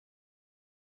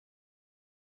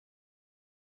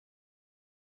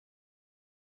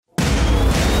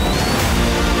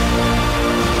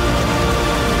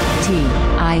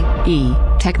E.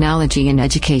 Technology in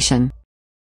Education.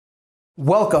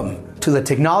 Welcome to the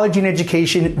Technology in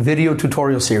Education video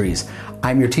tutorial series.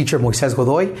 I'm your teacher, Moises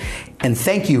Godoy, and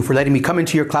thank you for letting me come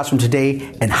into your classroom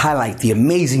today and highlight the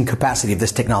amazing capacity of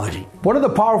this technology. One of the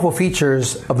powerful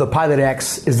features of the Pilot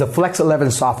X is the Flex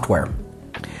 11 software.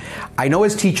 I know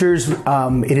as teachers,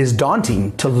 it is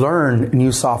daunting to learn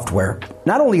new software.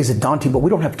 Not only is it daunting, but we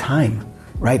don't have time,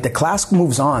 right? The class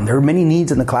moves on. There are many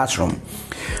needs in the classroom.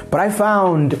 But I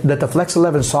found that the Flex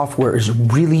 11 software is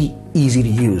really easy to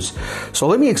use. So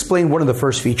let me explain one of the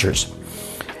first features.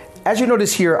 As you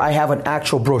notice here, I have an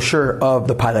actual brochure of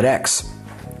the Pilot X.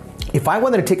 If I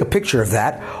wanted to take a picture of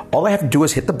that, all I have to do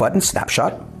is hit the button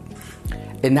Snapshot,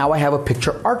 and now I have a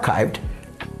picture archived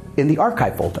in the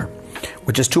archive folder,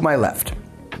 which is to my left.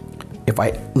 If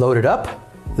I load it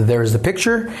up, there's the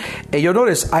picture, and you'll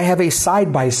notice I have a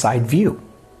side-by-side view.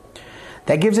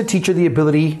 That gives a teacher the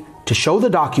ability to show the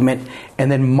document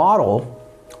and then model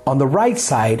on the right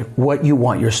side what you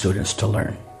want your students to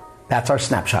learn. That's our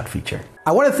Snapshot feature.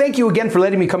 I want to thank you again for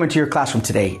letting me come into your classroom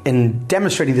today and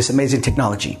demonstrating this amazing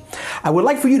technology. I would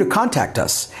like for you to contact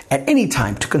us at any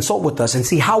time to consult with us and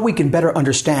see how we can better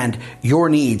understand your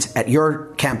needs at your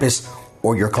campus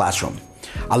or your classroom.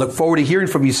 I look forward to hearing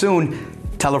from you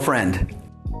soon. Tell a friend.